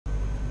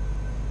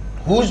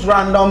Whose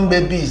random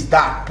baby is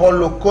that?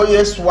 Paul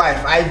Okoye's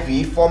wife,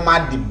 Ivy, former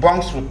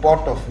debunks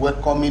report of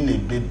welcoming a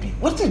baby.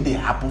 What did they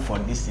happen for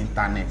this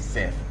internet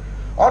self?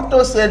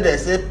 Auto said they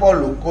say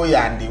Paul Okoye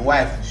and the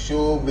wife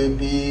show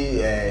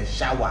baby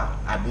shower,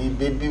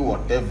 baby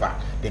whatever.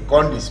 They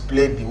can't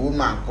display, the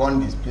woman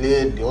can't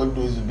display all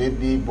those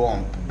baby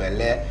bump,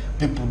 belle.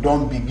 People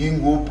don't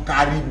begin go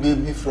carry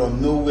baby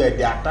from nowhere.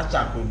 They attach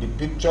am to the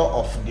picture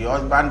of the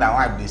husband and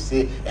wife. They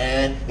say,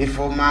 a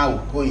former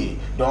Okoye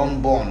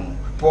don't born.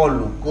 Paul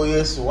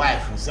Okoye's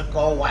wife,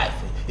 second wife,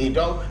 he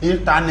don't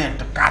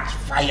internet catch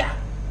fire.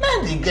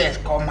 Then the girls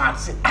come out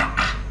say,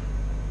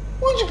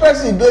 which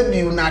person baby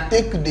you na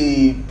take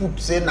the put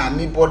say na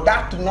me, but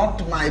that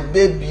not my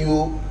baby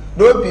o.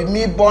 Don't be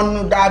me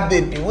born that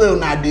baby wey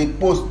una dey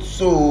post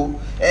so.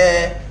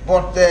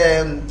 But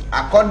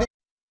according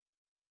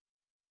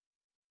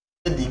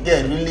to the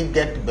girl really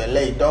get belle,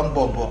 e don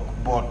bobo,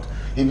 but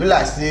e be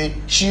like say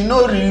she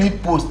no really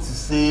post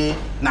say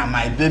na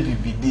my baby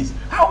be this.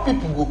 How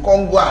people go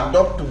come go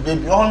adopt to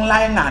baby?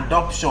 Online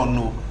adoption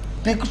o.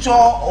 Picture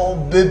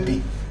of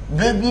baby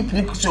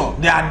picture,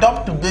 they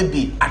adopt to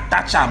baby,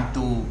 attach am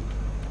to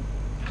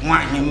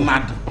one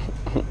mad.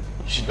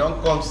 She don't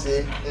come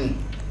say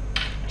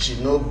she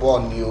no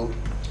born you.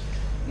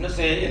 No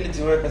say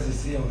anything where person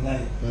see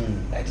online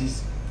like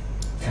this.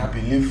 You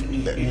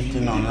believe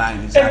anything online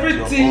is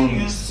everything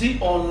you see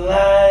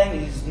online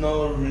is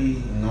not real.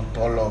 Not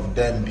all of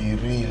them be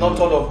real.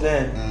 Not all of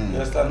them. You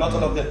understand? Not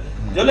all of them.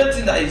 The only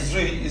thing that is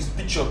real is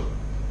picture.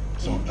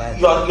 Sometimes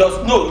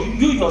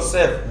you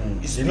yourself.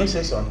 You know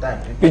say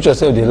sometimes picture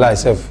self dey lie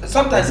self.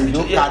 Sometimes you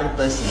don't carry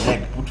person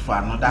head put for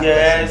another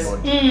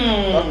person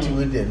body. Not the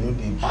way they know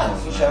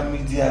the social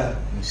media.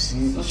 You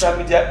see, social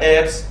media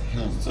helps.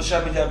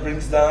 Social media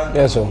brings down.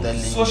 Yes, sir.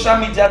 Social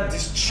media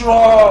destroy.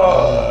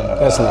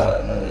 Yes,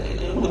 sir.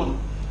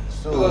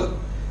 So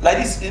like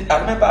this, I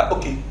remember.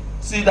 Okay,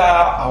 see that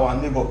our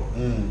neighbor,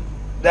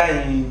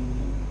 that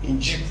in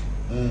Jeep.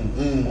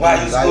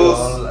 Why you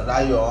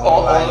go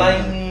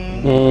online?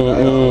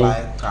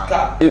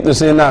 If you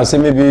say now, say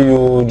maybe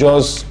you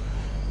just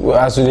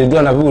as you do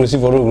and people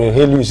receive for road,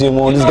 hail you say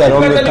more. This guy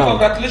don't make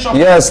come.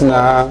 Yes,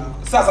 nah.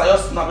 Since I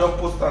just now don't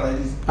post on like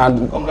this.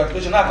 And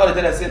congratulations. Now I call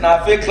them say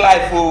na fake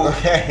life. Oh,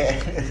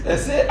 they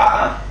say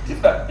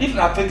if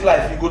na fake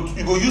life,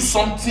 you go use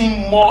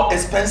something more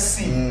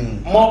expensive,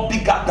 more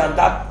bigger than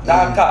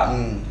that car.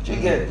 You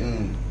get?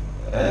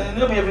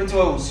 No be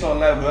everything we see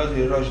online because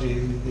they rush,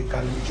 they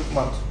can choke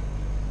mouth.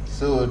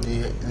 So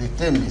the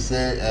thing is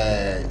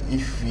say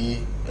if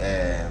we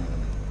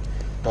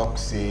talk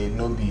say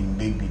no be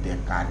baby they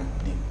carry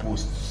they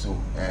post so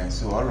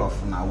all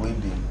of una wey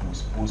they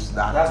post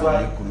that. That's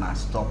why make una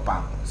stop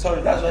am.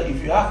 Sorry, that's why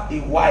if you have a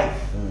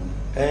wife,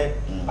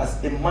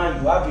 as a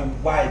man you have a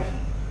wife,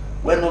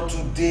 when not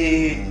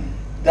today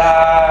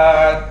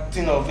that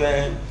thing of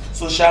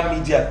social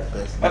media.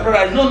 My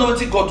brother, you don't know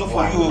what God do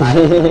for you.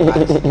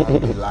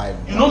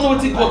 You don't know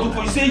what God do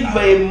for you. Say you are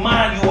a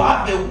man, you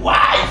have a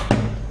wife.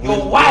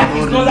 Your wife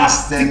is not that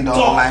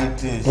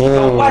TikTok.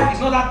 Your wife is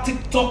not that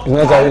TikTok.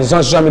 It's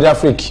not social media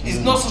freak. It's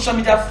not social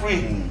media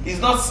freak. It's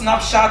not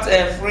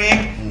Snapchat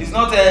freak. It's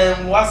not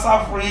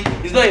WhatsApp freak.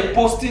 It's not a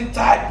posting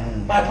type.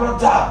 My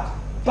brother,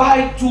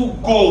 buy 2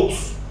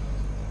 goats,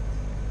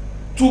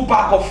 2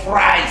 bags of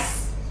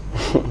rice.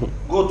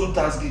 Go do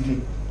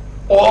Thanksgiving.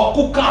 Or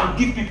cook and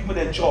give people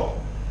their job.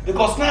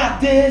 Because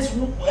nowadays,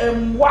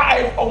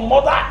 wife or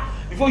mother,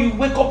 before you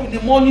wake up in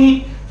the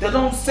morning, they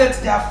don't set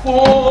their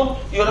phone.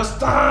 You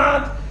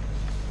understand?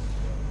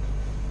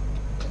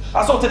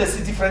 I saw they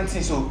see different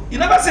things. So you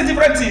never see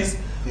different things.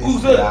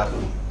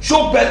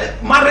 Show belly,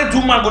 married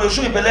woman go to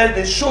show in belly.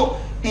 They show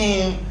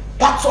in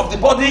parts of the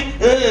body.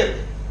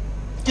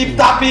 Keep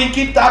tapping,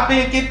 keep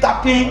tapping, keep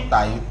tapping. What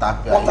are you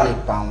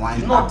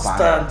tapping? You not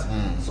stand.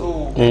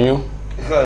 So you